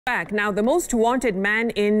Back now, the most wanted man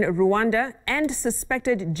in Rwanda and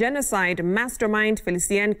suspected genocide mastermind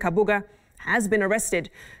Felicien Kabuga has been arrested.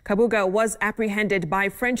 Kabuga was apprehended by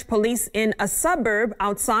French police in a suburb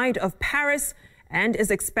outside of Paris and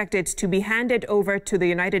is expected to be handed over to the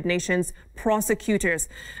United Nations prosecutors.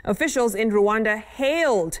 Officials in Rwanda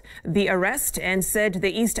hailed the arrest and said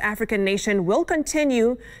the East African nation will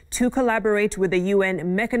continue to collaborate with the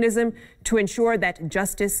UN mechanism to ensure that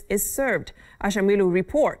justice is served. Asha Mwilu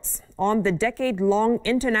reports on the decade-long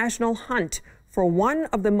international hunt for one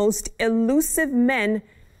of the most elusive men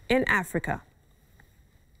in Africa.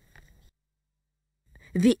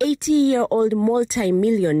 The 80-year-old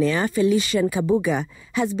multi-millionaire Felicien Kabuga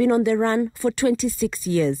has been on the run for 26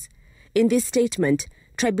 years. In this statement,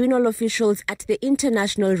 tribunal officials at the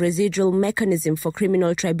International Residual Mechanism for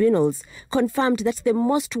Criminal Tribunals confirmed that the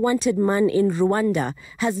most wanted man in Rwanda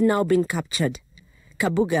has now been captured.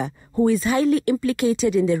 Kabuga, who is highly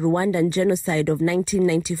implicated in the Rwandan genocide of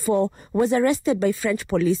 1994, was arrested by French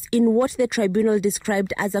police in what the tribunal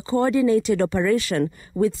described as a coordinated operation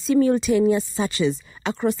with simultaneous searches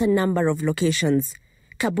across a number of locations.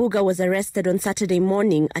 Kabuga was arrested on Saturday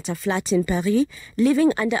morning at a flat in Paris,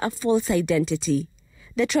 living under a false identity.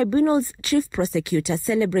 The tribunal's chief prosecutor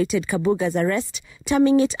celebrated Kabuga's arrest,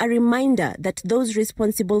 terming it a reminder that those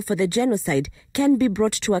responsible for the genocide can be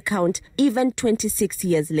brought to account even 26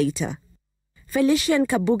 years later. Felicien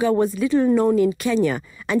Kabuga was little known in Kenya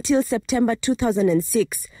until September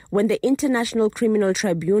 2006, when the International Criminal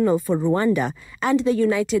Tribunal for Rwanda and the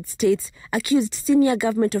United States accused senior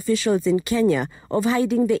government officials in Kenya of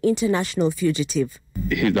hiding the international fugitive.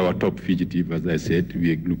 He's our top fugitive, as I said.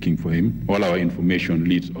 We are looking for him. All our information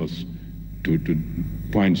leads us to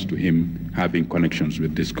points to him having connections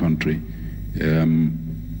with this country.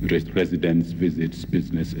 Residence, visits,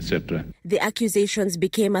 business, etc. The accusations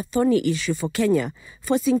became a thorny issue for Kenya,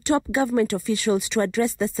 forcing top government officials to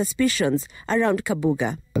address the suspicions around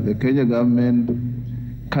Kabuga. The Kenya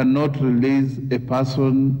government cannot release a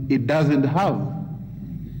person it doesn't have.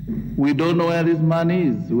 We don't know where this man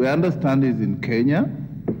is. We understand he's in Kenya.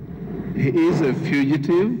 He is a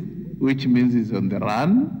fugitive, which means he's on the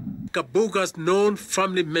run. Kabuga's known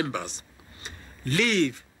family members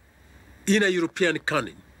live in a European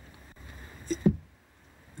country.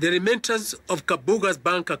 The remittances of Kabuga's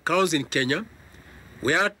bank accounts in Kenya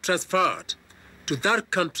were transferred to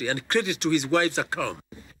that country and credited to his wife's account.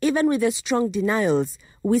 Even with the strong denials,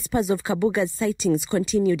 whispers of Kabuga's sightings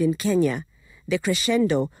continued in Kenya. The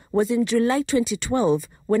crescendo was in July 2012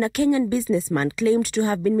 when a Kenyan businessman claimed to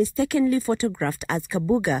have been mistakenly photographed as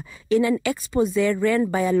Kabuga in an expose ran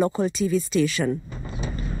by a local TV station.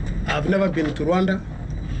 I've never been to Rwanda,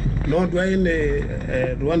 nor do I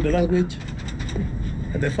know Rwanda language.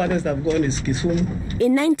 The farthest I've gone is Kisumu.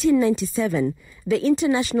 In 1997, the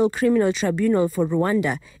International Criminal Tribunal for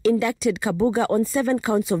Rwanda indicted Kabuga on 7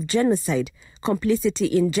 counts of genocide, complicity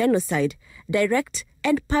in genocide, direct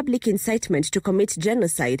and public incitement to commit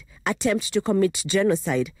genocide, attempt to commit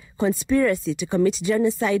genocide, conspiracy to commit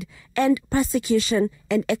genocide, and persecution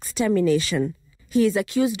and extermination. He is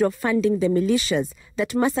accused of funding the militias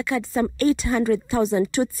that massacred some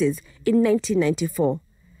 800,000 Tutsis in 1994.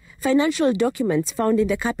 Financial documents found in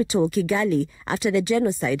the capital, Kigali, after the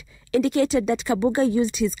genocide indicated that Kabuga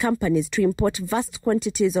used his companies to import vast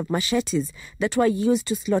quantities of machetes that were used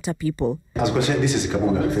to slaughter people. As I said, this is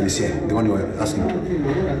Kabuga, Felicien, the one you were asking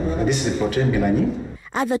to. This is Protein Genani.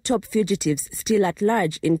 Other top fugitives still at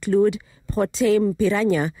large include Protein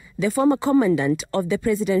Piranya, the former commandant of the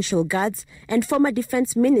Presidential Guards, and former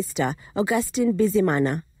Defense Minister Augustin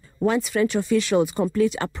Bizimana. Once French officials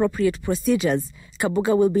complete appropriate procedures,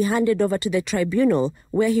 Kabuga will be handed over to the tribunal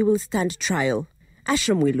where he will stand trial.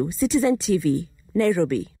 Asha Mwilu, Citizen TV,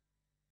 Nairobi.